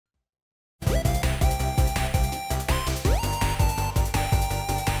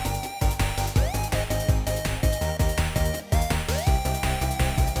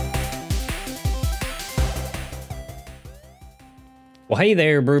Well, hey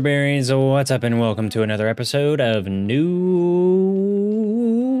there, Brewberries. What's up, and welcome to another episode of New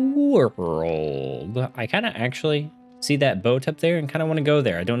World. I kind of actually see that boat up there and kind of want to go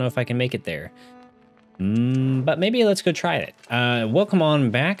there. I don't know if I can make it there, but maybe let's go try it. Welcome on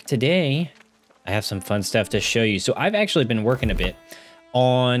back. Today, I have some fun stuff to show you. So I've actually been working a bit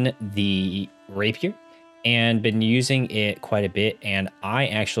on the rapier and been using it quite a bit, and I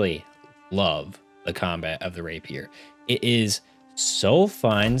actually love the combat of the rapier. It is so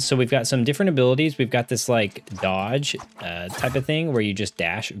fun. So we've got some different abilities. We've got this like dodge type of thing where you just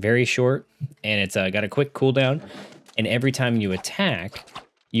dash very short, and it's got a quick cooldown, and every time you attack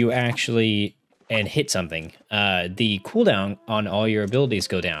you actually and hit something, the cooldown on all your abilities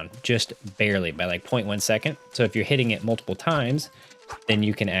go down just barely by like 0.1 second. So if you're hitting it multiple times, then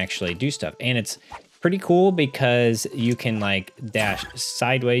you can actually do stuff, and it's pretty cool because you can like dash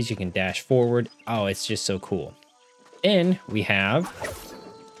sideways, you can dash forward. Oh, it's just so cool. Then we have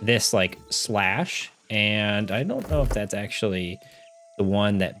this like slash, and I don't know if that's actually the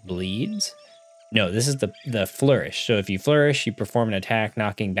one that bleeds. No, this is the flourish. So if you flourish, you perform an attack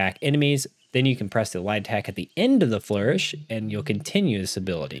knocking back enemies. Then you can press the light attack at the end of the flourish and you'll continue this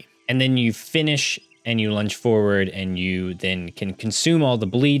ability. And then you finish and you lunge forward, and you then can consume all the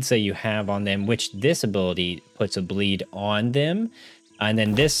bleeds that you have on them, which this ability puts a bleed on them. And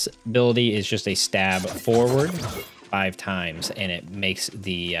then this ability is just a stab forward 5 times, and it makes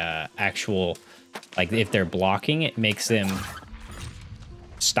the actual, like if they're blocking, it makes them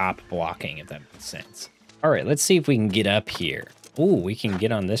stop blocking, if that makes sense. All right, let's see if we can get up here. Ooh, we can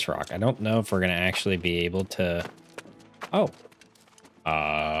get on this rock. I don't know if we're gonna actually be able to. Oh,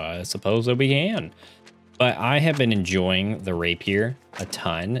 I suppose that we can. But I have been enjoying the rapier a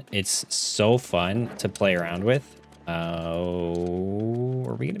ton. It's so fun to play around with. Are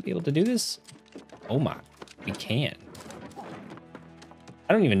we gonna be able to do this? Oh my. We can.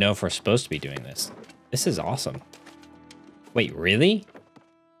 I don't even know if we're supposed to be doing this. This is awesome. Wait, really?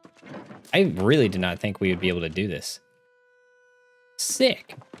 I really did not think we would be able to do this.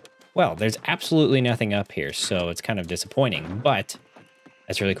 Sick. Well, there's absolutely nothing up here, so it's kind of disappointing, but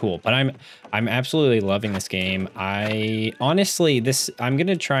that's really cool. But I'm absolutely loving this game. I'm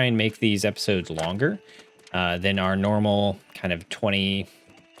gonna try and make these episodes longer than our normal kind of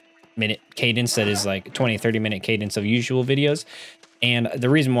 20-minute cadence that is like 20-30 minute cadence of usual videos. And the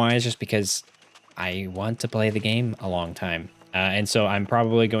reason why is just because I want to play the game a long time, and so I'm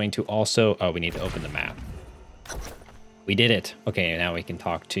probably going to also we need to open the map. We did it. Okay, now we can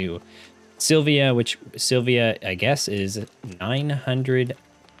talk to Sylvia, which Sylvia I guess is 900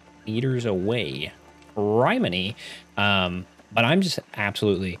 meters away. Rimini. But I'm just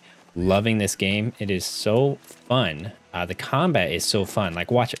absolutely loving this game. It is so fun. The combat is so fun.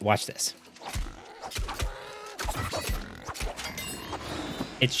 Like, watch this.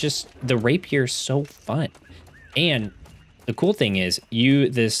 It's just, the rapier is so fun. And the cool thing is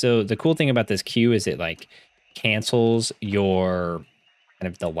the cool thing about this Q is it like cancels your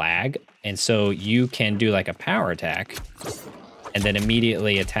kind of the lag. And so you can do like a power attack and then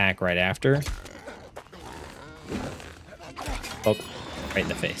immediately attack right after. Oh, right in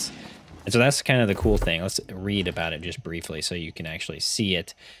the face. And so that's kind of the cool thing. Let's read about it just briefly so you can actually see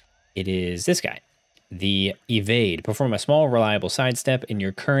it. It is this guy. The evade. Perform a small, reliable sidestep in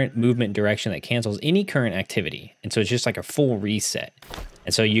your current movement direction that cancels any current activity. And so it's just like a full reset.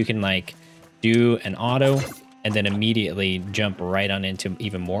 And so you can like do an auto and then immediately jump right on into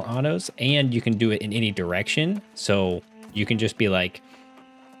even more autos. And you can do it in any direction. So you can just be like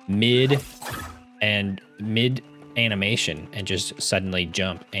mid animation and just suddenly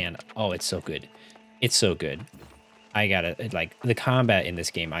jump, and oh, it's so good. It's so good. I gotta, like, the combat in this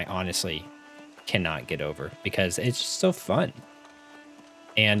game I honestly cannot get over because it's just so fun.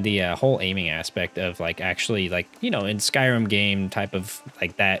 And the whole aiming aspect of like actually, like, you know, in Skyrim game type of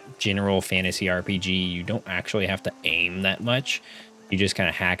like that general fantasy RPG, you don't actually have to aim that much. You just kind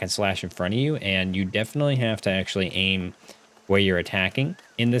of hack and slash in front of you, and you definitely have to actually aim where you're attacking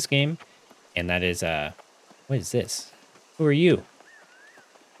in this game. And that is what is this? Who are you?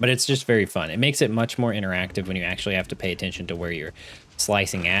 But it's just very fun. It makes it much more interactive when you actually have to pay attention to where you're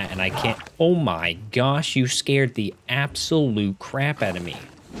slicing at. And I can't, oh my gosh, you scared the absolute crap out of me.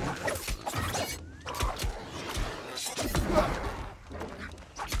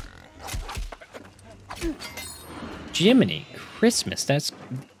 Jiminy Christmas, that's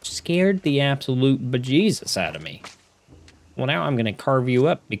scared the absolute bejesus out of me. Well, now I'm gonna carve you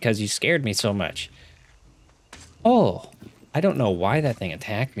up because you scared me so much. Oh, I don't know why that thing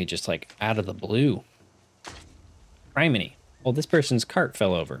attacked me just like out of the blue. Criminy. Well, this person's cart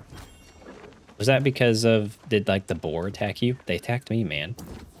fell over. Was that because of, did like the boar attack you? They attacked me, man.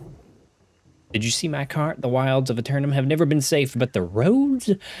 Did you see my cart? The wilds of Aeternum have never been safe, but the roads?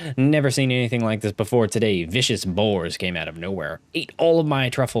 Never seen anything like this before today. Vicious boars came out of nowhere. Ate all of my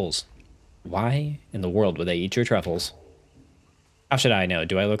truffles. Why in the world would they eat your truffles? How should I know?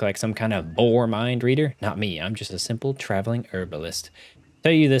 Do I look like some kind of boar mind reader? Not me. I'm just a simple traveling herbalist.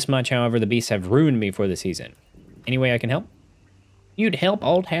 Tell you this much, however, the beasts have ruined me for the season. Any way I can help? You'd help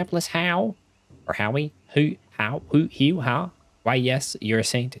old hapless How? Or Howie? Who? How? Who? Hugh? How? Why, yes, you're a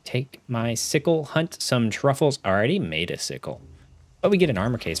saint. Take my sickle, hunt some truffles. I already made a sickle. But we get an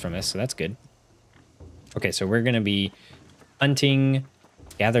armor case from this, so that's good. Okay, so we're going to be hunting,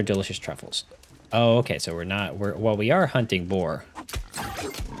 gather delicious truffles. Oh, okay, so we're not, well, we are hunting boar.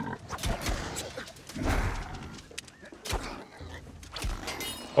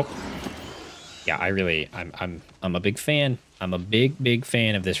 Oh. Yeah, I'm a big fan. I'm a big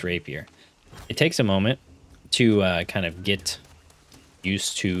fan of this rapier. It takes a moment to kind of get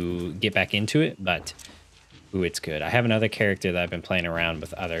used to get back into it, but ooh, it's good. I have another character that I've been playing around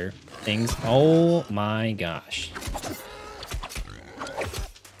with other things. Oh my gosh.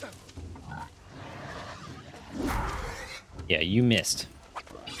 Yeah, you missed.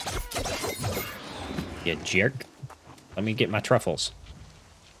 You jerk. Let me get my truffles.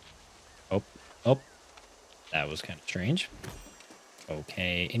 Oh, oh. That was kind of strange.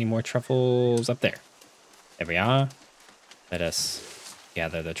 Okay, any more truffles up there? There we are. Let us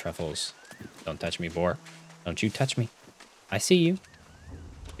gather the truffles. Don't touch me, boar. Don't you touch me. I see you.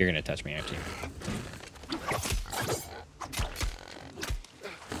 You're gonna touch me, aren't you?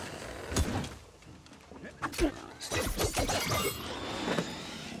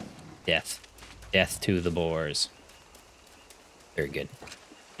 Death. Death to the boars. Very good.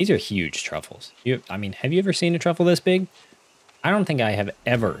 These are huge truffles. I mean, have you ever seen a truffle this big? I don't think I have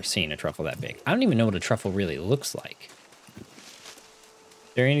ever seen a truffle that big. I don't even know what a truffle really looks like.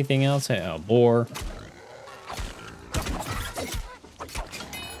 Is there anything else? Oh, boar.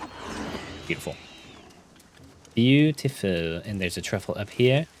 Beautiful. Beautiful. And there's a truffle up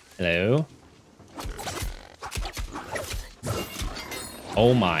here. Hello.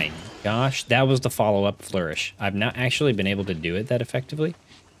 Oh my gosh. That was the follow-up flourish. I've not actually been able to do it that effectively.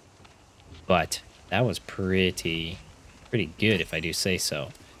 But that was pretty good if I do say so.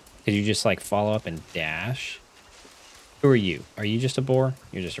 Could you just like follow up and dash? Who are you? Are you just a boar?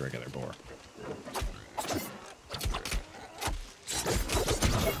 You're just a regular boar.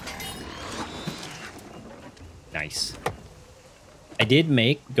 Nice. I did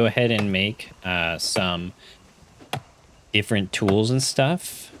go ahead and make some different tools and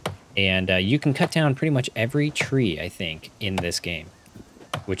stuff. And you can cut down pretty much every tree, I think, in this game.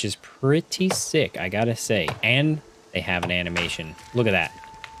 Which is pretty sick, I gotta say. And they have an animation. Look at that.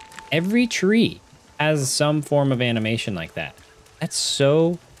 Every tree has some form of animation like that. That's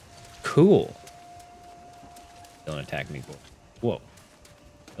so cool. Don't attack me, boy. Whoa.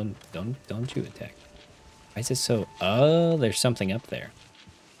 Don't you attack. Why is it so... Oh, there's something up there.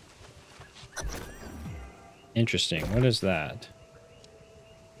 Interesting. What is that?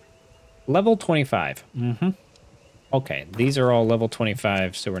 Level 25. Mm-hmm. Okay, these are all level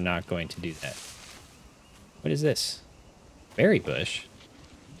 25, so we're not going to do that. What is this? Berry bush?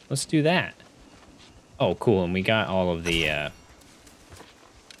 Let's do that. Oh, cool, and we got all of the...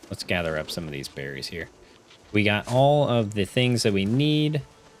 Let's gather up some of these berries here. We got all of the things that we need.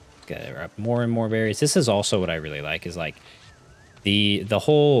 Gather up more and more berries. This is also what I really like, is like... The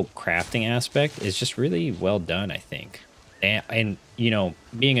whole crafting aspect is just really well done, I think. And, you know,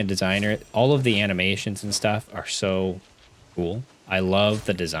 being a designer, all of the animations and stuff are so cool. I love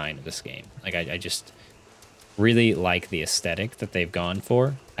the design of this game. Like, I just really like the aesthetic that they've gone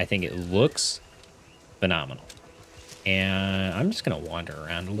for. I think it looks phenomenal. And I'm just going to wander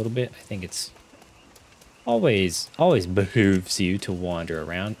around a little bit. I think it's always behooves you to wander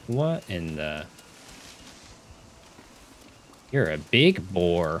around. What in the... You're a big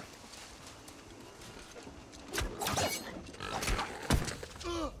boar.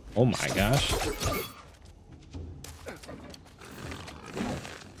 Oh my gosh.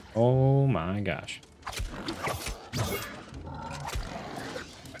 Oh my gosh.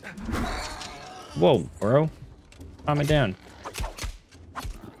 Whoa, bro. Calm it down.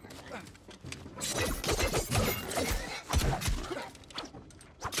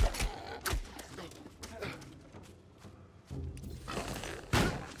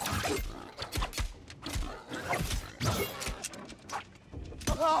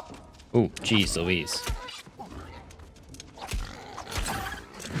 Oh, geez Louise.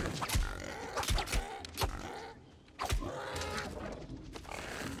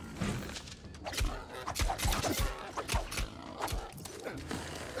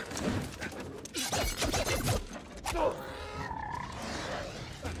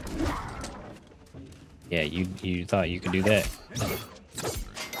 Yeah, you thought you could do that.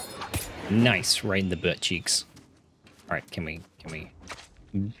 Nice, right in the butt cheeks. All right, can we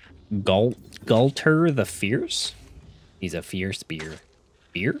Gulter the Fierce? He's a fierce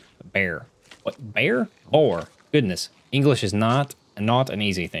bear. What, bear? Boar. Goodness, English is not an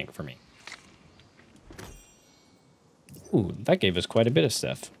easy thing for me. Ooh, that gave us quite a bit of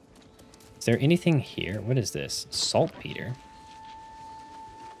stuff. Is there anything here? What is this? Saltpeter.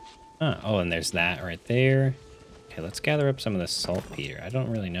 Oh, and there's that right there. Okay, let's gather up some of the saltpeter. I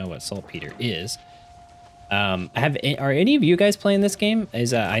don't really know what saltpeter is. Are any of you guys playing this game?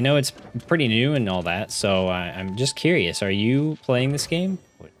 I know it's pretty new and all that, so I'm just curious. Are you playing this game?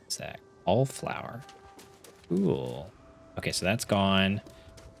 What is that? All flour. Cool. Okay, so that's gone.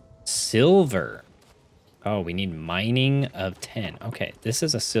 Silver. Oh, we need mining of 10. Okay, this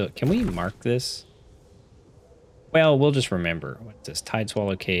is a silver. Can we mark this? Well, we'll just remember. What's this? Tide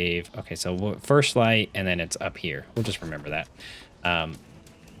Swallow Cave. Okay, so first light, and then it's up here. We'll just remember that. I'm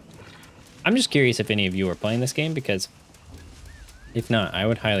just curious if any of you are playing this game, because if not, I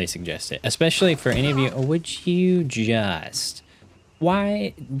would highly suggest it. Especially for any of you. Oh, would you just...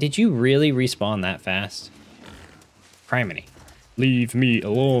 Why did you really respawn that fast? Criminy. Leave me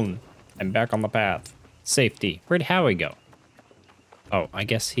alone. I'm back on the path. Safety. Where'd Howie go? Oh, I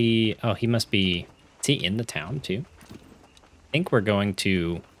guess he... Oh, he must be... Is he in the town, too? I think we're going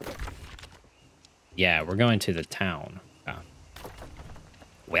to... Yeah, we're going to the town.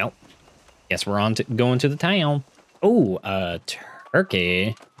 Well, guess we're going to the town. Oh,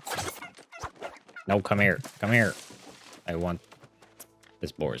 turkey. No, come here. Come here. I want...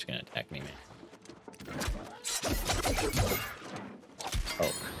 This boar is going to attack me, man.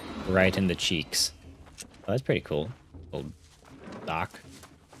 Oh, right in the cheeks. Oh, that's pretty cool. Old doc.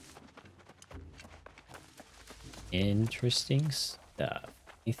 Interesting stuff.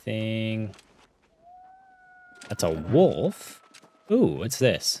 Anything? That's a wolf. Ooh, what's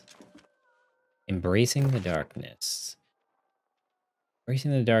this? Embracing the darkness.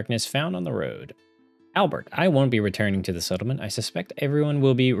 Embracing the darkness found on the road. Albert, I won't be returning to the settlement. I suspect everyone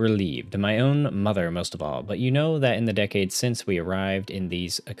will be relieved, my own mother most of all. But you know that in the decades since we arrived in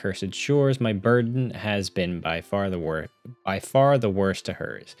these accursed shores, my burden has been by far the worst to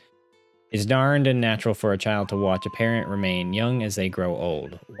hers. It's darned unnatural for a child to watch a parent remain young as they grow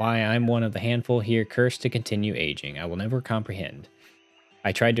old. Why I'm one of the handful here cursed to continue aging, I will never comprehend.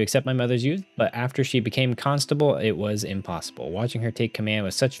 I tried to accept my mother's youth, but after she became constable, it was impossible. Watching her take command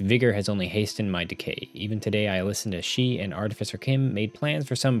with such vigor has only hastened my decay. Even today, I listened as she and Artificer Kim made plans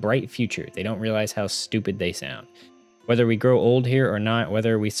for some bright future. They don't realize how stupid they sound. Whether we grow old here or not,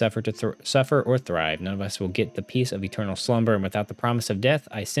 whether we suffer or thrive, none of us will get the peace of eternal slumber, and without the promise of death,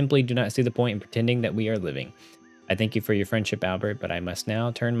 I simply do not see the point in pretending that we are living. I thank you for your friendship, Albert, but I must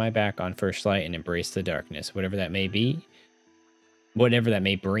now turn my back on First Light and embrace the darkness, whatever that may be. Whatever that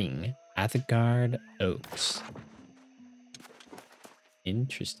may bring. Athgard Oaks.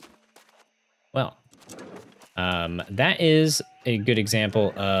 Interesting. Well, that is a good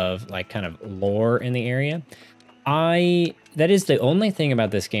example of like kind of lore in the area. That is the only thing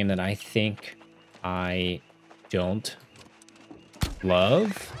about this game that I think I don't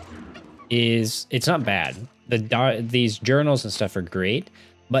love is it's not bad. These journals and stuff are great,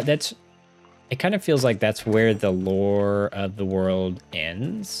 but it kind of feels like that's where the lore of the world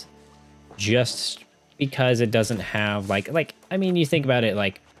ends, just because it doesn't have like I mean, you think about it,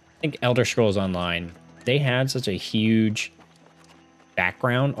 like I think Elder Scrolls Online, they had such a huge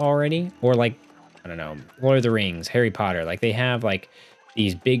background already, or like I don't know, Lord of the Rings, Harry Potter, like they have like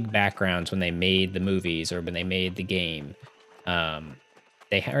these big backgrounds when they made the movies or when they made the game.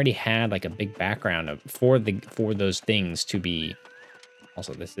 They already had like a big background for those things to be.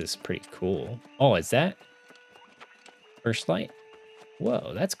 Also, this is pretty cool. Oh, is that First Light?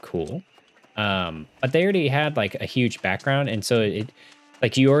 Whoa, that's cool. But they already had like a huge background, and so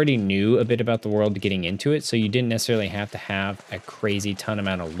like you already knew a bit about the world getting into it, so you didn't necessarily have to have a crazy ton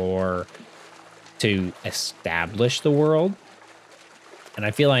amount of lore to establish the world. And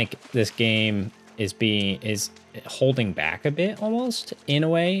I feel like this game is holding back a bit, almost in a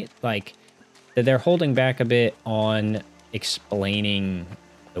way, like that they're holding back a bit on explaining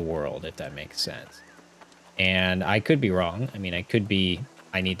the world, if that makes sense. And I could be wrong. I mean,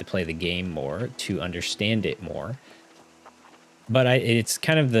 I need to play the game more to understand it more. But it's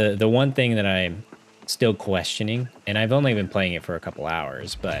kind of the one thing that I'm still questioning, and I've only been playing it for a couple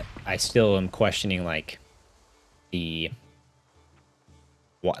hours, but I still am questioning like the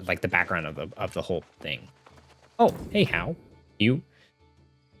background of the whole thing. Oh, hey, Hal. You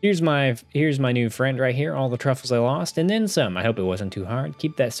Here's my new friend right here, all the truffles I lost, and then some. I hope it wasn't too hard.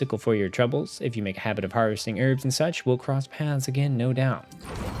 Keep that sickle for your troubles. If you make a habit of harvesting herbs and such, we'll cross paths again, no doubt.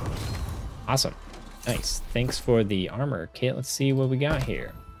 Awesome. Nice. Thanks for the armor kit. Let's see what we got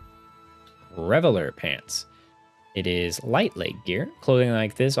here. Reveler pants. It is light leg gear. Clothing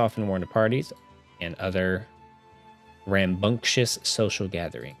like this often worn to parties and other rambunctious social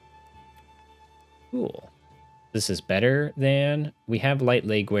gathering. Cool. This is better than... We have light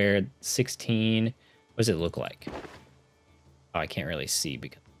leg wear 16. What does it look like? Oh, I can't really see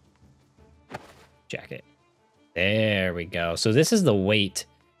because... Jacket. There we go. So this is the weight.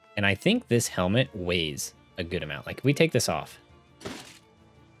 And I think this helmet weighs a good amount. Like, if we take this off.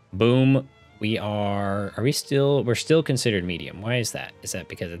 Boom. We are... Are we still... We're still considered medium. Why is that? Is that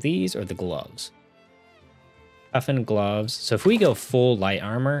because of these or the gloves? Toughened gloves. So if we go full light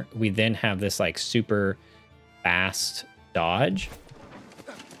armor, we then have this, like, super... fast dodge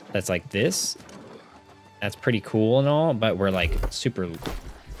that's like this. That's pretty cool and all, but we're like super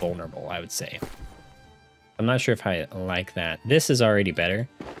vulnerable, I would say. I'm not sure if I like that. This is already better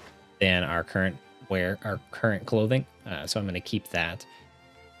than our current clothing, so I'm going to keep that.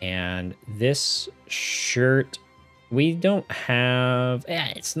 And this shirt, we don't have...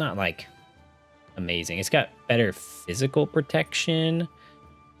 it's not like amazing. It's got better physical protection.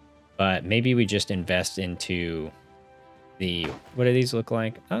 But maybe we just invest into the... What do these look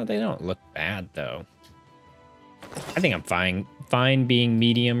like? Oh, they don't look bad, though. I think I'm fine being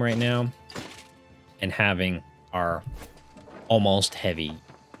medium right now. And having our almost heavy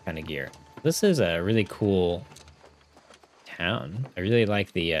kind of gear. This is a really cool town. I really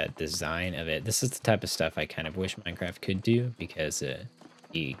like the design of it. This is the type of stuff I kind of wish Minecraft could do. Because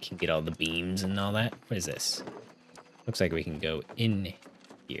you can get all the beams and all that. What is this? Looks like we can go in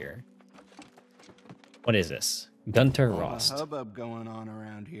here. What is this? Gunter Rost. Hubbub going on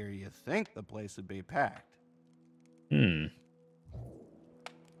around here. You think the place would be packed? It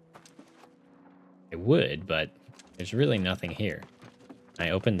would, but there's really nothing here. Can I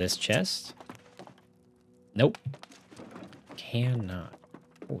open this chest? Nope. Cannot.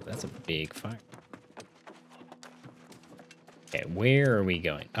 Oh, that's a big fire. Okay, where are we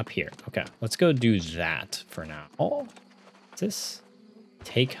going? Up here. Okay, let's go do that for now. Oh, what's this?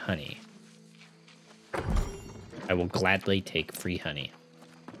 Take honey. I will gladly take free honey.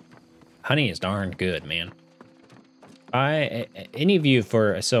 Honey is darn good, man. Any of you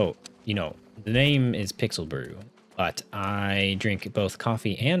so, you know, the name is Pixel Brew, but I drink both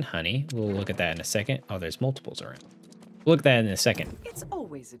coffee and honey. We'll look at that in a second. Oh, there's multiples around. We'll look at that in a second. It's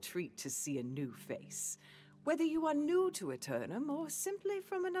always a treat to see a new face. Whether you are new to Eternum or simply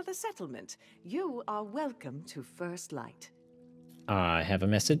from another settlement, you are welcome to First Light. I have a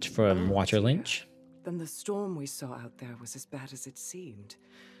message from Watcher Lynch. Then the storm we saw out there was as bad as it seemed.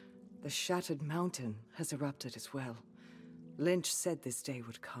 The Shattered Mountain has erupted as well. Lynch said this day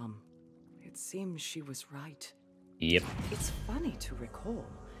would come. It seems she was right. Yep. It's funny to recall.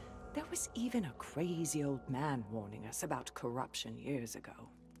 There was even a crazy old man warning us about corruption years ago.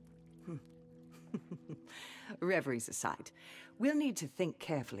 Reveries aside, we'll need to think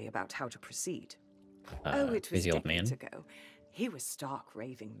carefully about how to proceed. It was decades ago. He was stark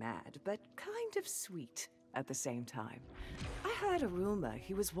raving mad, but kind of sweet at the same time. I heard a rumor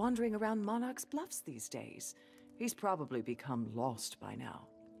he was wandering around Monarch's Bluffs these days. He's probably become lost by now.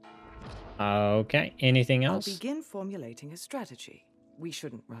 Okay, anything else? I'll begin formulating a strategy. We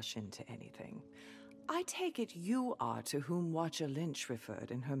shouldn't rush into anything. I take it you are to whom Watcher Lynch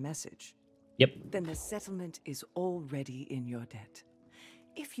referred in her message. Yep. Then the settlement is already in your debt.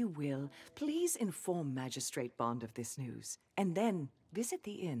 If you will, please inform Magistrate Bond of this news, and then visit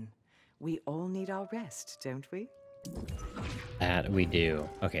the inn. We all need our rest, don't we? That we do.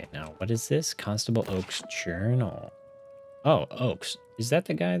 Okay, now what is this? Constable Oak's journal. Oh, Oakes. Is that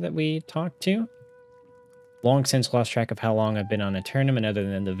the guy that we talked to? Long since lost track of how long I've been on Eternum, and other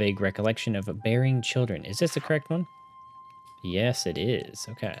than the vague recollection of bearing children. Is this the correct one? Yes, it is.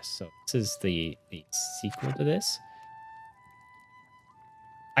 Okay, so this is the sequel to this.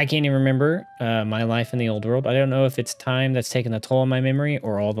 I can't even remember my life in the old world. I don't know if it's time that's taken a toll on my memory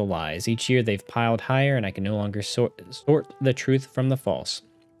or all the lies. Each year they've piled higher and I can no longer sort the truth from the false.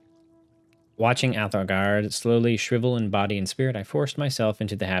 Watching Athelgard slowly shrivel in body and spirit, I forced myself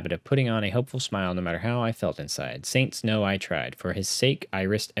into the habit of putting on a hopeful smile no matter how I felt inside. Saints know I tried. For his sake, I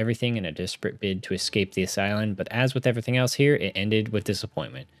risked everything in a desperate bid to escape the asylum, but as with everything else here, it ended with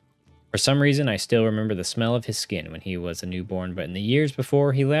disappointment. For some reason, I still remember the smell of his skin when he was a newborn, but in the years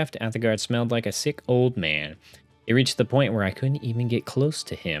before he left, Athelgard smelled like a sick old man. It reached the point where I couldn't even get close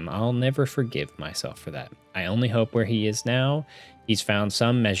to him. I'll never forgive myself for that. I only hope where he is now He's found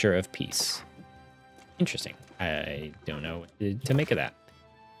some measure of peace. Interesting. I don't know what to make of that.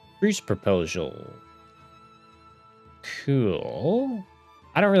 Truce proposal. Cool.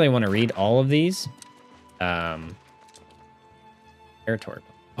 I don't really want to read all of these. Territory.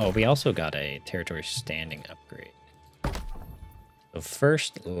 Oh, we also got a territory standing upgrade. So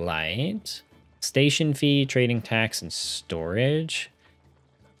first light, station fee, trading tax, and storage.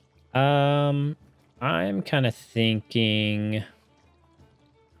 I'm kind of thinking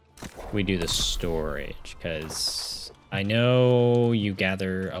we do the storage because I know you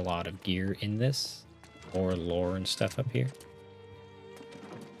gather a lot of gear in this, or lore and stuff up here.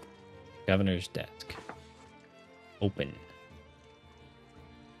 Governor's desk. Open.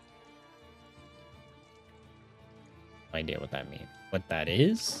 No idea what that means. What that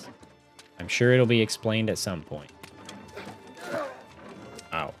is? I'm sure it'll be explained at some point.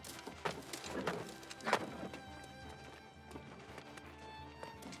 Ow.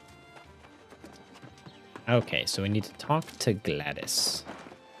 Okay, so we need to talk to Gladys.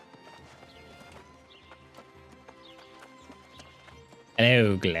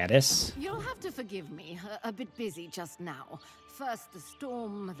 Hello, Gladys. You'll have to forgive me. A bit busy just now. First the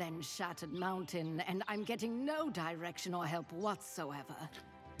storm, then Shattered Mountain, and I'm getting no direction or help whatsoever.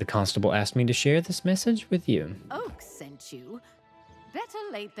 The constable asked me to share this message with you. Oak sent you? Better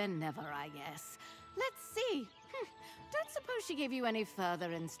late than never, I guess. Let's see. Don't suppose she gave you any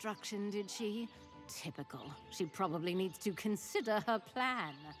further instruction, did she? Typical. She probably needs to consider her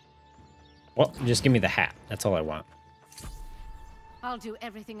plan. Well, just give me the hat. That's all I want. I'll do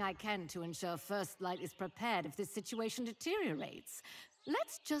everything I can to ensure First Light is prepared if this situation deteriorates.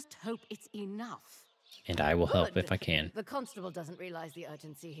 Let's just hope it's enough. And I will help if I can. The constable doesn't realize the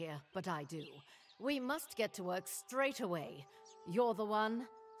urgency here, but I do. We must get to work straight away. You're the one.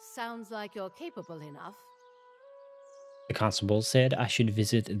 Sounds like you're capable enough. The constable said I should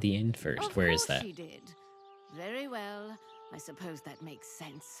visit the inn first. Where is that? Of course she did. Very well. I suppose that makes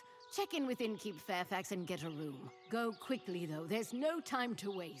sense. Check in with Innkeep Fairfax and get a room. Go quickly, though. There's no time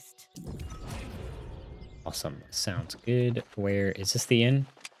to waste. Awesome. Sounds good. Where is this the inn?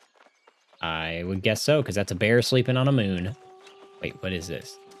 I would guess so, because that's a bear sleeping on a moon. Wait, what is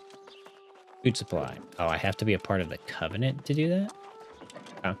this? Food supply. Oh, I have to be a part of the covenant to do that?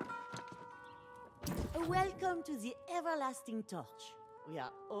 Oh. Welcome to the Everlasting Torch. We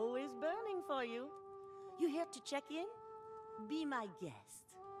are always burning for you. You here to check in? Be my guest.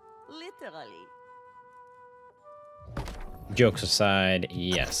 Literally. Jokes aside,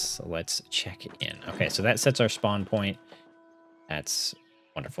 yes, let's check in. Okay, so that sets our spawn point. That's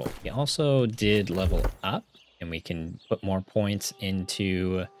wonderful. We also did level up, and we can put more points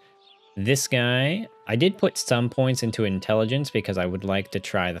into this guy. I did put some points into intelligence because I would like to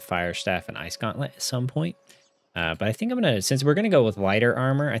try the Fire Staff and Ice Gauntlet at some point. But I think I'm going to, since we're going to go with lighter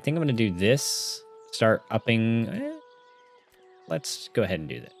armor, I think I'm going to do this. Start upping. Let's go ahead and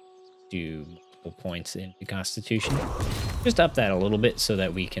do that. Do multiple points into Constitution. Just up that a little bit so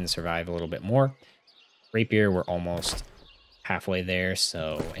that we can survive a little bit more. Rapier, we're almost halfway there.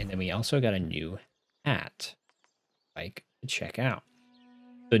 So, and then we also got a new hat. Like, check out.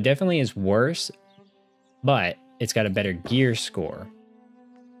 So it definitely is worse, but it's got a better gear score.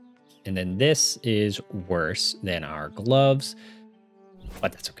 And then this is worse than our gloves,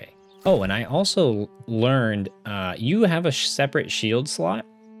 but that's okay. Oh, and I also learned you have a separate shield slot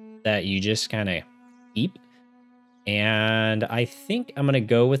that you just kind of keep. And I think I'm going to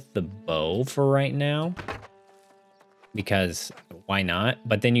go with the bow for right now. Because why not?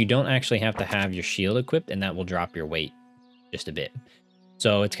 But then you don't actually have to have your shield equipped, and that will drop your weight just a bit.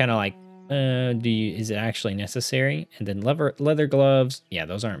 So it's kind of like, is it actually necessary? And then leather gloves, yeah,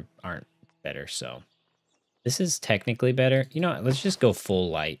 those aren't better. So this is technically better. You know what? Let's just go full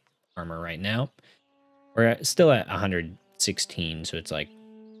light armor right now. We're still at 116, so it's like,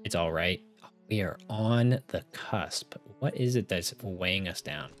 it's all right. We are on the cusp. What is it that's weighing us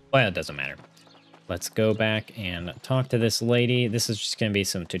down? Well, it doesn't matter. Let's go back and talk to this lady. This is just going to be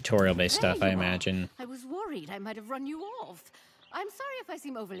some tutorial-based stuff, I imagine. I was worried I might have run you off. I'm sorry if I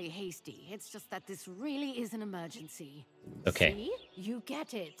seem overly hasty. It's just that this really is an emergency. Okay. See? You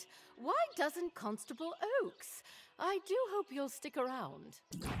get it. Why doesn't Constable Oaks? I do hope you'll stick around.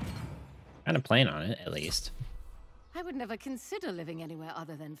 Kind of plan on it, at least. I would never consider living anywhere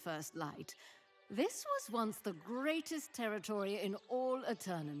other than First Light. This was once the greatest territory in all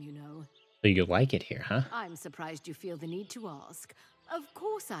Aeternum, you know. So you like it here, huh? I'm surprised you feel the need to ask. Of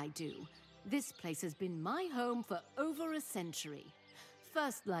course I do. This place has been my home for over a century.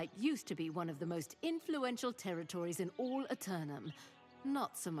 First Light used to be one of the most influential territories in all Aeternum.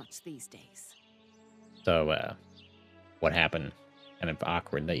 Not so much these days. So, what happened? kind of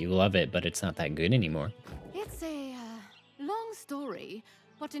awkward that you love it, but it's not that good anymore. It's a long story,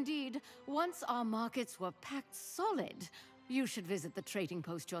 but indeed, once our markets were packed solid, you should visit the trading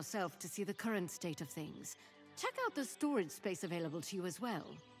post yourself to see the current state of things. Check out the storage space available to you as well.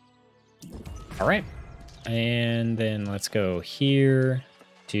 All right. And then let's go here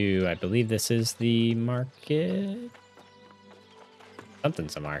to, I believe this is the market.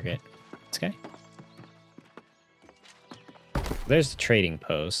 Something's a market. This guy. There's the trading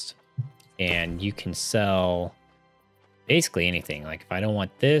post, and you can sell basically anything. Like if I don't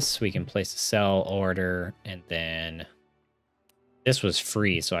want this, we can place a sell order, and then this was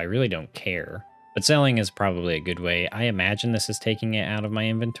free, so I really don't care. But selling is probably a good way. I imagine this is taking it out of my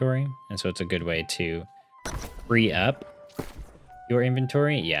inventory, and so it's a good way to free up your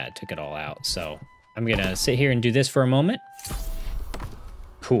inventory. Yeah, it took it all out. So I'm gonna sit here and do this for a moment.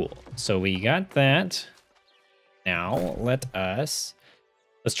 Cool. So we got that. Now let's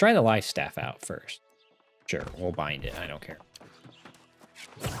try the life staff out first. Sure, we'll bind it. I don't care.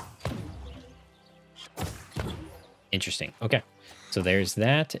 Interesting. Okay. So there's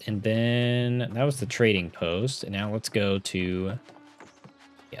that, and then that was the trading post. And now let's go to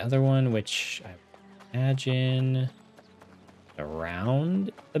the other one, which I imagine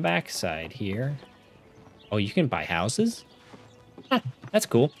around the backside here. Oh, you can buy houses? Huh, that's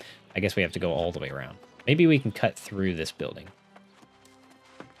cool. I guess we have to go all the way around. Maybe we can cut through this building.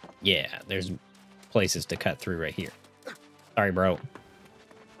 Yeah, there's places to cut through right here. Sorry, bro.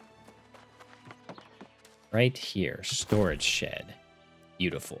 Right here, storage shed.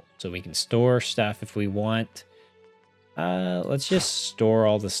 Beautiful. So we can store stuff if we want. Let's just store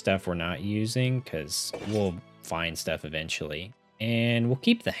all the stuff we're not using, because we'll find stuff eventually. And we'll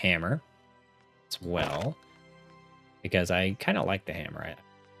keep the hammer as well, because I kind of like the hammer.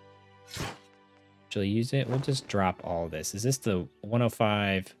 Actually use it. We'll just drop all this. Is this the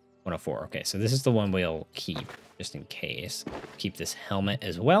 105, 104? Okay, so this is the one we'll keep just in case. Keep this helmet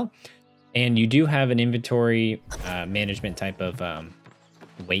as well. And you do have an inventory management type of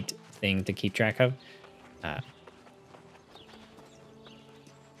weight thing to keep track of.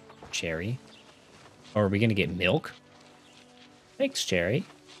 Cherry. Or are we going to get milk? Thanks, Cherry.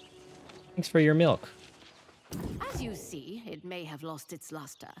 Thanks for your milk. As you see, it may have lost its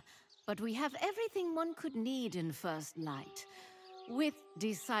luster, but we have everything one could need in First Light. With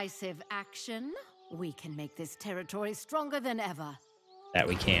decisive action, we can make this territory stronger than ever. That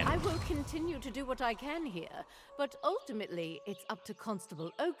we can. I will continue to do what I can here, but ultimately it's up to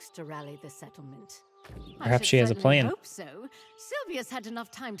Constable Oaks to rally the settlement. Perhaps she has a plan. I hope so. Sylvia's had enough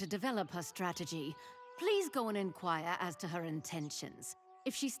time to develop her strategy. Please go and inquire as to her intentions.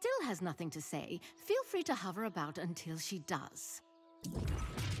 If she still has nothing to say, feel free to hover about until she does.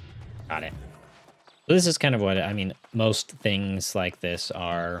 Got it. So this is kind of what, I mean, most things like this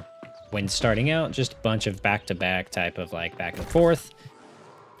are, when starting out, just a bunch of back-to-back type of like back and forth.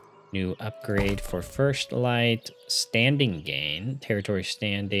 New upgrade for First Light, standing gain, territory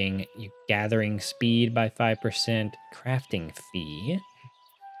standing, you gathering speed by 5%, crafting fee.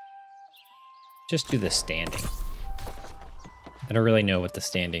 Just do the standing. I don't really know what the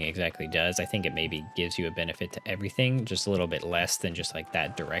standing exactly does. I think it maybe gives you a benefit to everything, just a little bit less than just like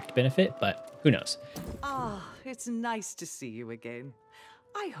that direct benefit, but who knows? Ah, it's nice to see you again.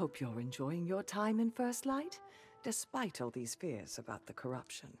 I hope you're enjoying your time in First Light, despite all these fears about the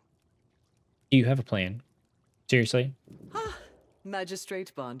corruption. Do you have a plan? Seriously? Ah,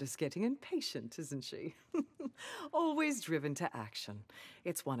 Magistrate Bond is getting impatient, isn't she? Always driven to action.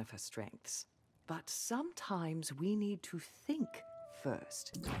 It's one of her strengths. But sometimes we need to think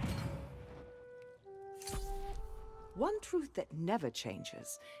first. One truth that never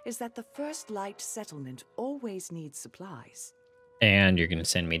changes is that the First Light settlement always needs supplies. And you're going to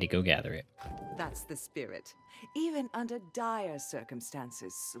send me to go gather it. That's the spirit. Even under dire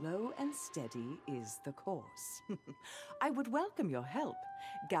circumstances, slow and steady is the course. I would welcome your help.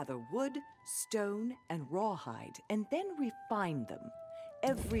 Gather wood, stone, and rawhide, and then refine them.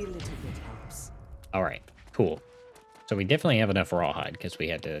 Every little bit helps. All right, cool. So we definitely have enough rawhide because we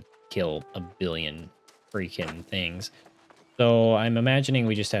had to kill a billion freaking things. So I'm imagining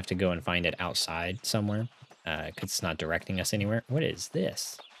we just have to go and find it outside somewhere. Because it's not directing us anywhere. What is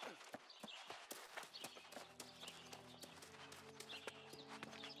this?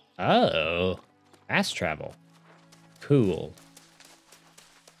 Oh, fast travel. Cool.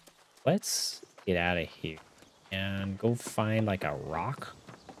 Let's get out of here and go find like a rock.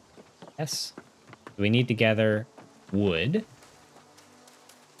 Yes. We need to gather wood,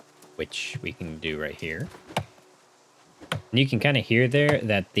 which we can do right here. And you can kind of hear there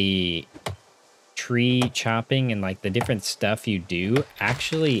that the tree chopping and like the different stuff you do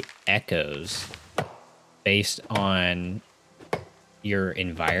actually echoes based on your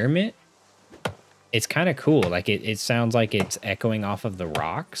environment. It's kind of cool. Like it sounds like it's echoing off of the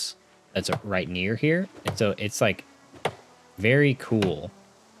rocks that's right near here. And so it's like very cool.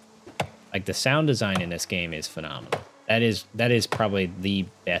 Like the sound design in this game is phenomenal. That is probably the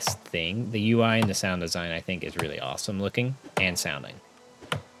best thing. The UI and the sound design, I think, is really awesome looking and sounding.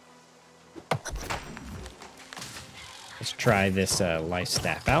 Let's try this life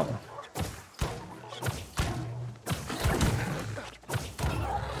staff out.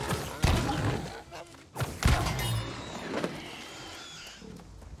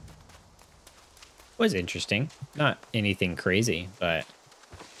 Was interesting. Not anything crazy, but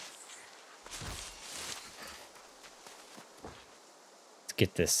let's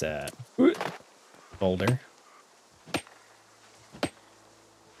get this boulder.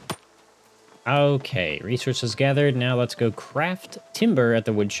 Okay, resources gathered. Now let's go craft timber at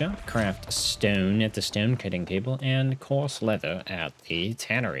the wood shop, craft stone at the stone cutting table, and coarse leather at the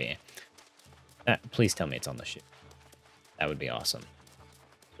tannery. Please tell me it's on the ship. That would be awesome.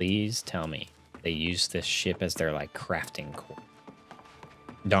 Please tell me they use this ship as their, like, crafting core.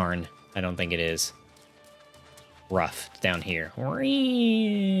 Darn, I don't think it is. Rough down here.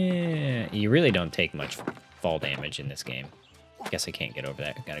 You really don't take much fall damage in this game. Guess I can't get over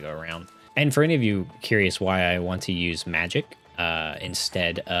that. Gotta go around. And for any of you curious why I want to use magic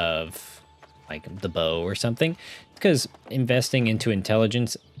instead of, like, the bow or something, because investing into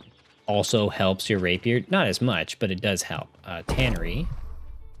intelligence also helps your rapier. Not as much, but it does help. Tannery.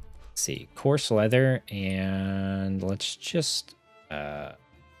 Let's see, coarse leather, and let's just,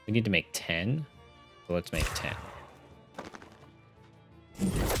 we need to make 10, so let's make 10.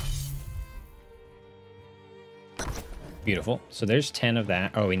 Beautiful, so there's 10 of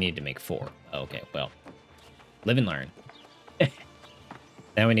that. Oh, we need to make 4. Okay, well, live and learn.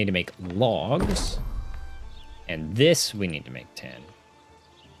 Now we need to make logs, and this we need to make 10.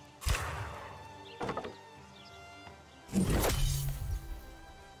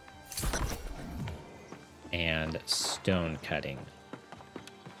 And stone cutting.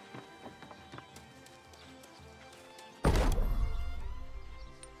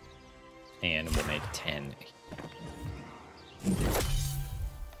 And we'll make 10.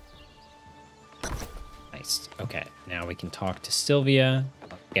 Nice. Okay, now we can talk to Sylvia.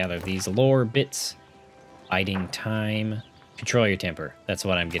 Gather these lore bits. Biding time. Control your temper. That's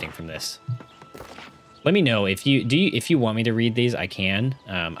what I'm getting from this. Let me know if you want me to read these. I can.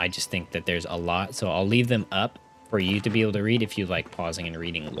 I just think that there's a lot, so I'll leave them up for you to be able to read if you like pausing and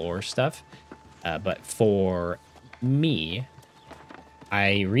reading lore stuff. But for me,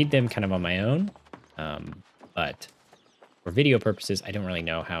 I read them kind of on my own. But for video purposes, I don't really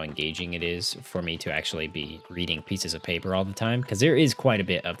know how engaging it is for me to actually be reading pieces of paper all the time, because there is quite a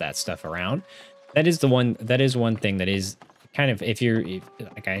bit of that stuff around. That is one thing that is kind of,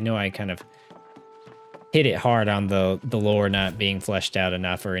 like, I know I kind of hit it hard on the lore not being fleshed out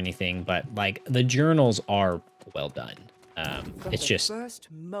enough or anything, but like the journals are well done. It's just, first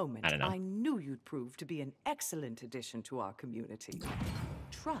moment, I don't know. I knew you'd prove to be an excellent addition to our community.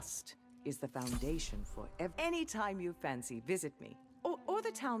 Trust is the foundation for any time you fancy, visit me or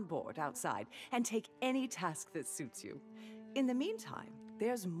the town board outside and take any task that suits you. In the meantime,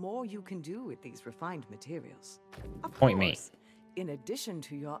 there's more you can do with these refined materials. Of Point course, in addition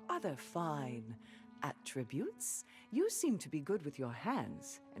to your other fine attributes, you seem to be good with your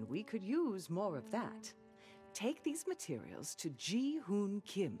hands, and we could use more of that. Take these materials to Ji-Hoon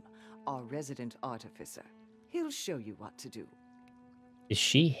Kim, our resident artificer. He'll show you what to do. Is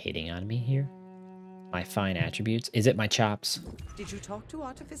she hitting on me here? My fine attributes? Is it my chops? Did you talk to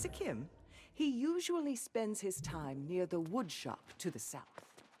Artificer Kim? He usually spends his time near the wood shop to the south.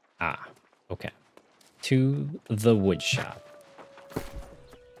 Ah, okay. To the wood shop.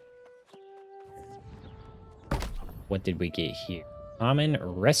 What did we get here? Common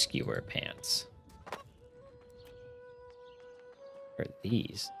rescuer pants. What are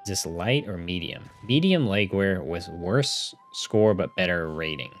these? Is this light or medium? Medium legwear with worse score but better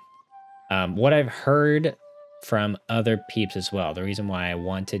rating. What I've heard from other peeps as well, the reason why I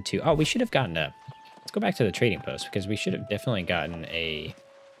wanted to... Oh, we should have gotten a... Let's go back to the trading post, because we should have definitely gotten a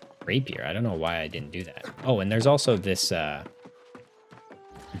rapier. I don't know why I didn't do that. Oh, and there's also this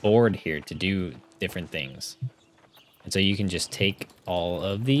board here to do different things. And so you can just take all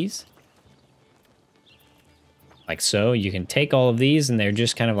of these. Like so. You can take all of these, and they're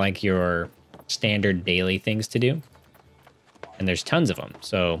just kind of like your standard daily things to do. And there's tons of them.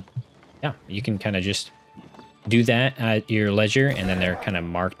 So, yeah, you can kind of just do that at your leisure, and then they're kind of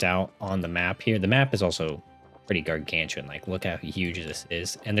marked out on the map here. The map is also pretty gargantuan. Like, look how huge this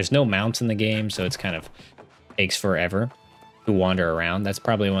is. And there's no mounts in the game, so it's kind of takes forever to wander around. That's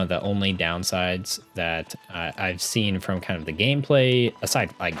probably one of the only downsides that I've seen from kind of the gameplay,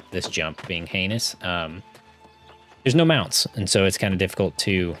 aside like this jump being heinous. There's no mounts, and so it's kind of difficult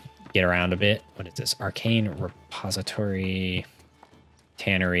to get around a bit. What is this? Arcane Repository,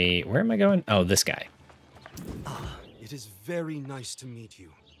 Tannery. Where am I going? Oh, this guy. Ah, it is very nice to meet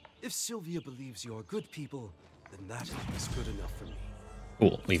you. If Sylvia believes you're good people, then that is good enough for me.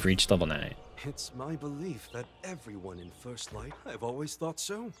 Cool, we've reached level 9. It's my belief that everyone in First Light, I've always thought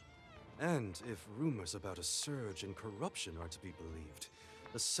so. And if rumors about a surge in corruption are to be believed,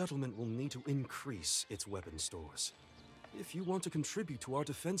 the settlement will need to increase its weapon stores. If you want to contribute to our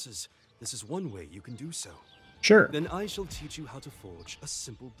defenses, this is one way you can do so. Sure. Then I shall teach you how to forge a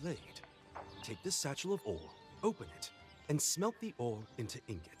simple blade. Take this satchel of ore, open it, and smelt the ore into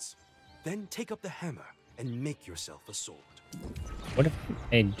ingots. Then take up the hammer and make yourself a sword. What if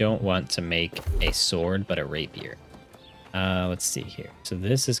I don't want to make a sword, but a rapier? Let's see here. So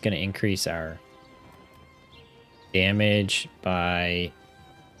this is going to increase our damage by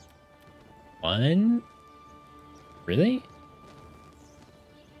 1? Really?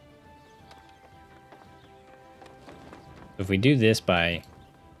 If we do this by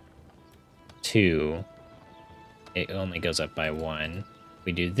 2, it only goes up by 1. If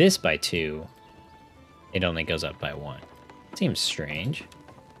we do this by 2, it only goes up by 1. Seems strange.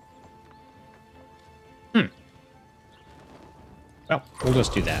 Well, we'll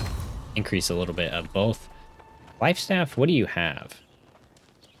just do that. Increase a little bit of both. Life Staff, what do you have?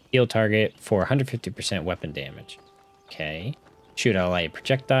 Heal target for 150% weapon damage. Okay. Shoot out a light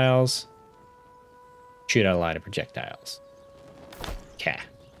projectiles. Shoot out a lot of projectiles. Okay.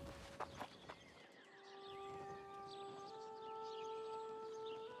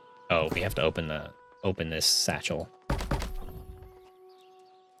 Oh, we have to open this satchel.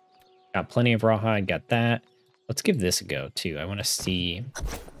 Got plenty of rawhide, got that. Let's give this a go too. I want to see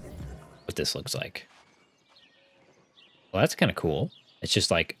what this looks like. Well, that's kind of cool. It's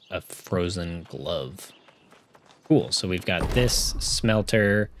just like a frozen glove. Cool. So we've got this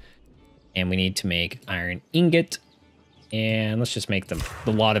smelter, and we need to make iron ingot. And let's just make the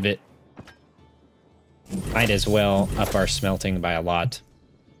lot of it. Might as well up our smelting by a lot.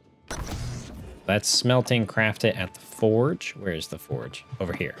 Let's smelting craft it at the forge. Where is the forge?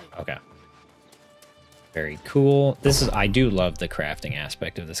 Over here. Okay. Very cool. I do love the crafting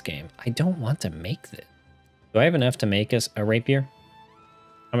aspect of this game. I don't want to make this. Do I have enough to make us a rapier?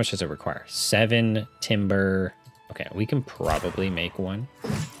 How much does it require? 7 timber. Okay, we can probably make one.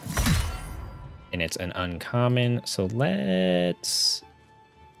 And it's an uncommon. So let's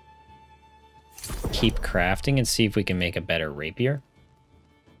keep crafting and see if we can make a better rapier.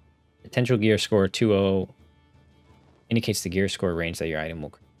 Potential gear score 2.0 indicates the gear score range that your item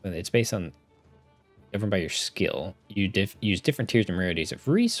will. It's based on governed by your skill. You use different tiers and rarities of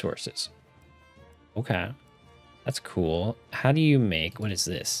resources. Okay, that's cool. How do you make? What is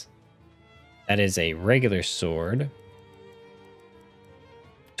this? That is a regular sword.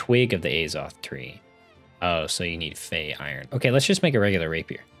 Twig of the Azoth tree. Oh, so you need Fey iron. Okay, let's just make a regular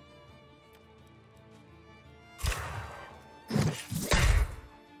rapier.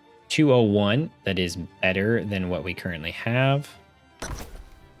 $201. That is better than what we currently have.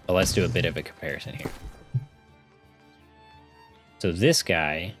 But let's do a bit of a comparison here. So this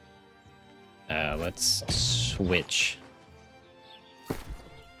guy, let's switch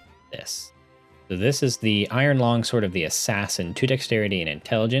this. So this is the Iron Longsword of the Assassin, 2 dexterity and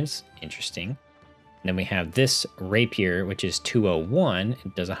intelligence. Interesting. And then we have this rapier, which is 201.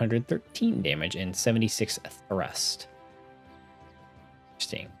 It does 113 damage and 76 thrust.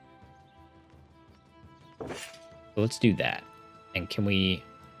 Interesting. So let's do that. And can we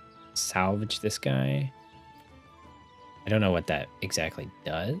salvage this guy? I don't know what that exactly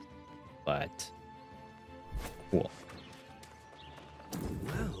does, but cool.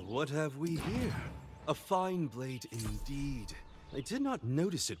 Well, what have we here? A fine blade indeed. I did not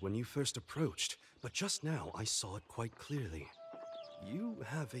notice it when you first approached, but just now I saw it quite clearly. You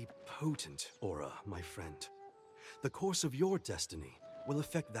have a potent aura, my friend. The course of your destiny will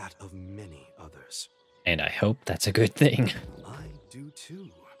affect that of many others. And I hope that's a good thing. I do too.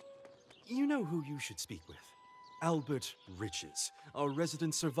 You know who you should speak with. Albert Riches, our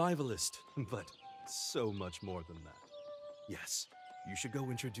resident survivalist, but so much more than that. Yes, you should go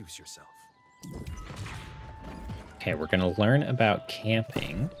introduce yourself. Okay, we're gonna learn about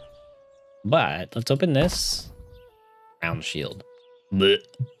camping, but let's open this. Round shield. Blech.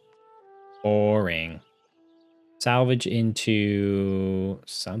 Boring. Salvage into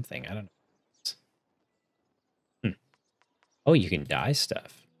something. I don't know. Oh, you can dye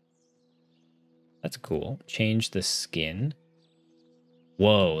stuff. That's cool. Change the skin.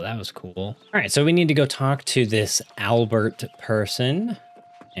 Whoa, that was cool. All right, so we need to go talk to this Albert person.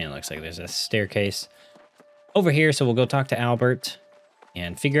 And it looks like there's a staircase over here. So we'll go talk to Albert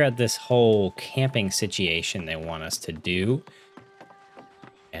and figure out this whole camping situation they want us to do.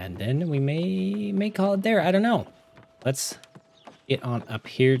 And then we may call it there. I don't know. Let's get on up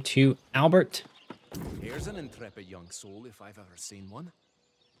here to Albert. Here's an intrepid young soul if I've ever seen one.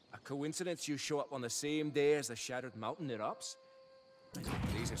 A coincidence you show up on the same day as the Shattered Mountain erupts?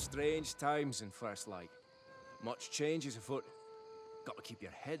 These are strange times in First Light. Much change is afoot. Got to keep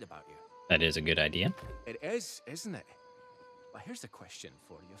your head about you. That is a good idea. It is, isn't it? Well, here's a question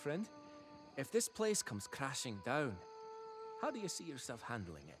for you, friend. If this place comes crashing down, how do you see yourself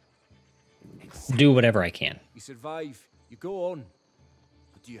handling it? Do whatever I can. You survive, you go on.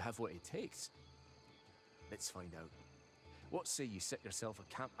 But do you have what it takes? Let's find out. What say you set yourself a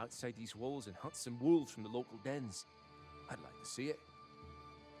camp outside these walls and hunt some wolves from the local dens? I'd like to see it.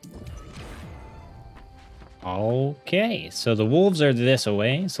 Okay, so the wolves are this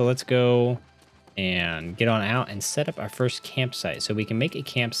away. So let's go and get on out and set up our first campsite. So we can make a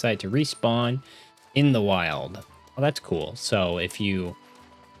campsite to respawn in the wild. Well, that's cool. So if you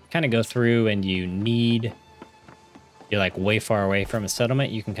kind of go through and you're like way far away from a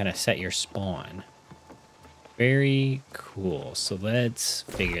settlement, you can kind of set your spawn. Very cool. So let's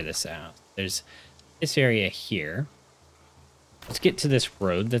figure this out. There's this area here. Let's get to this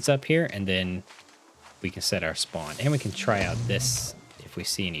road that's up here, and then we can set our spawn. And we can try out this if we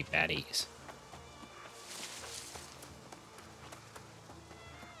see any baddies.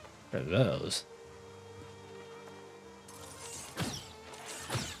 What are those?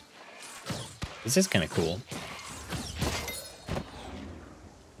 This is kind of cool.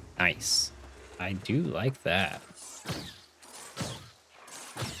 Nice. I do like that.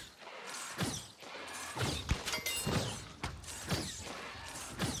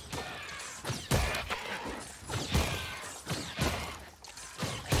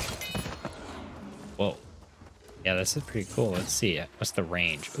 Whoa. Yeah, this is pretty cool. Let's see. What's the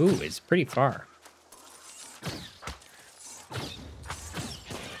range? Ooh, it's pretty far.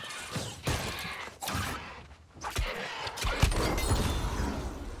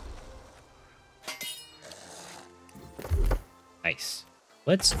 Nice.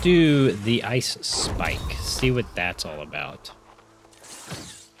 Let's do the ice spike. See what that's all about.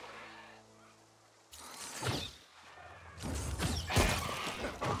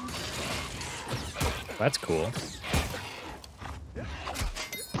 That's cool.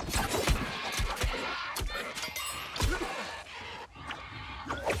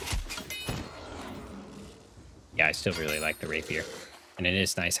 Yeah, I still really like the rapier. And it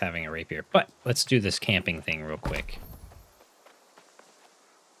is nice having a rapier. But let's do this camping thing real quick.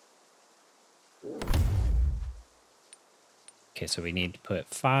 Okay, so we need to put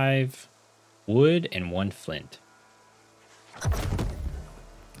 5 wood and 1 flint.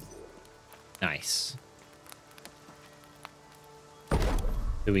 Nice.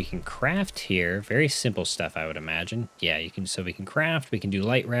 So we can craft here. Very simple stuff, I would imagine. Yeah, you can. So we can craft. We can do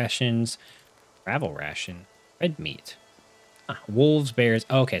light rations, travel ration, red meat. Wolves, bears.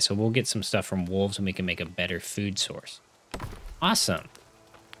 Okay, so we'll get some stuff from wolves and we can make a better food source. Awesome.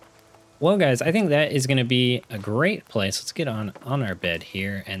 Well, guys, I think that is going to be a great place. Let's get on our bed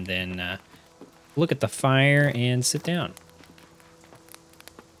here and then look at the fire and sit down.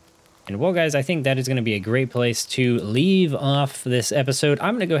 And well, guys, I think that is going to be a great place to leave off this episode.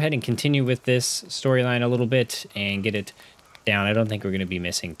 I'm going to go ahead and continue with this storyline a little bit and get it down. I don't think we're going to be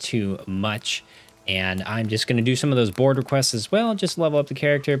missing too much. And I'm just going to do some of those board requests as well. Just level up the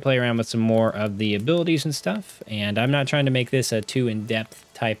character, play around with some more of the abilities and stuff. And I'm not trying to make this a too in-depth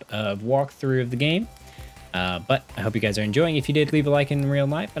type of walkthrough of the game. But I hope you guys are enjoying. If you did, leave a like in real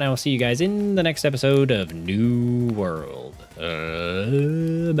life. And I will see you guys in the next episode of New World.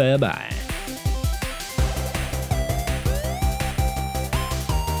 Bye-bye.